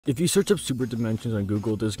If you search up super dimensions on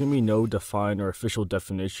Google, there's going to be no defined or official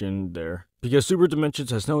definition there, because super dimensions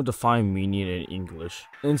has no defined meaning in English.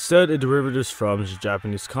 Instead, it derivatives from the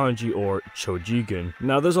Japanese kanji or chojigen.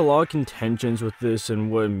 Now, there's a lot of contentions with this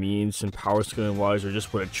and what it means and power scaling wise, or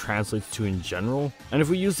just what it translates to in general. And if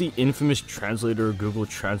we use the infamous translator Google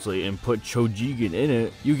Translate and put chojigen in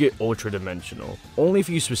it, you get ultra dimensional. Only if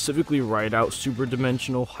you specifically write out super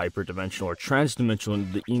dimensional, hyperdimensional, or transdimensional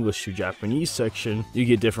in the English to Japanese section, you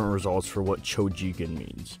get different results for what chojigen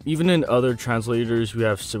means. Even in other translators, we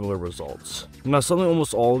have similar results. Now, something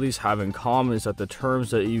almost all of these have in common is that the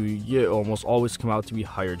terms that you get almost always come out to be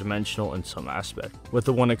higher dimensional in some aspect, with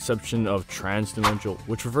the one exception of transdimensional,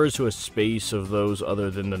 which refers to a space of those other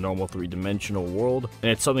than the normal three-dimensional world,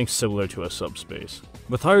 and it's something similar to a subspace.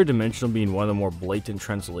 With higher dimensional being one of the more blatant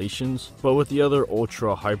translations, but with the other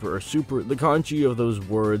ultra, hyper, or super, the kanji of those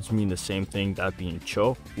words mean the same thing, that being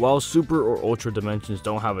cho, while super or ultra dimensions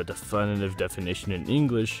don't have a definitive definition in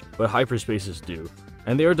English, but hyperspaces do,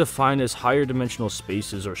 and they are defined as higher dimensional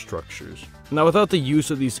spaces or structures. Now, without the use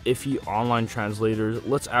of these iffy online translators,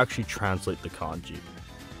 let's actually translate the kanji.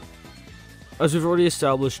 As we've already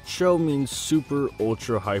established, cho means super,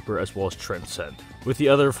 ultra, hyper, as well as transcend, with the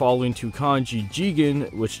other following two kanji,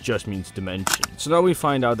 jigen, which just means dimension. So now we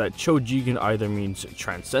find out that chojigen either means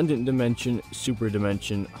transcendent dimension, super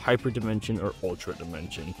dimension, hyperdimension, or ultra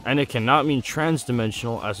dimension. And it cannot mean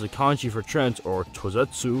transdimensional, as the kanji for trans, or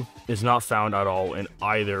tozetsu, is not found at all in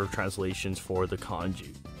either translations for the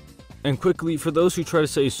kanji. And quickly, for those who try to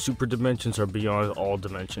say super dimensions are beyond all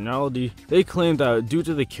dimensionality, they claim that due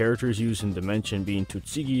to the characters used in dimension being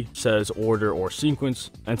tutsugi, says order or sequence,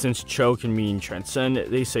 and since cho can mean transcend,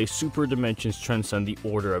 they say super dimensions transcend the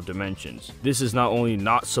order of dimensions. This is not only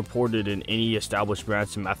not supported in any established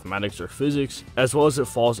branch in mathematics or physics, as well as it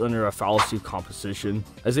falls under a fallacy of composition,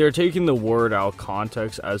 as they are taking the word out of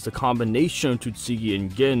context, as the combination of tutsugi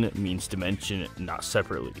and gen means dimension, not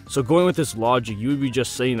separately. So going with this logic, you would be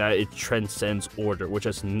just saying that it transcends order, which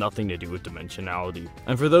has nothing to do with dimensionality.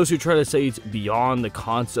 And for those who try to say it's beyond the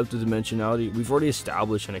concept of dimensionality, we've already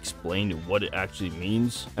established and explained what it actually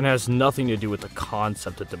means, and it has nothing to do with the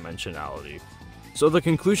concept of dimensionality. So the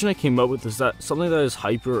conclusion I came up with is that something that is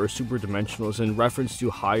hyper or super dimensional is in reference to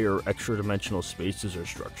higher or extra dimensional spaces or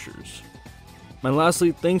structures. And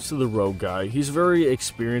lastly, thanks to the Rogue guy. He's very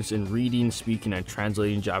experienced in reading, speaking, and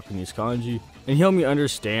translating Japanese kanji, and he helped me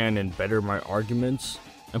understand and better my arguments.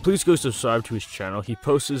 And please go subscribe to his channel. He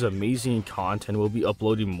posts his amazing content. We'll be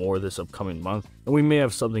uploading more this upcoming month, and we may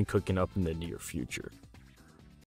have something cooking up in the near future.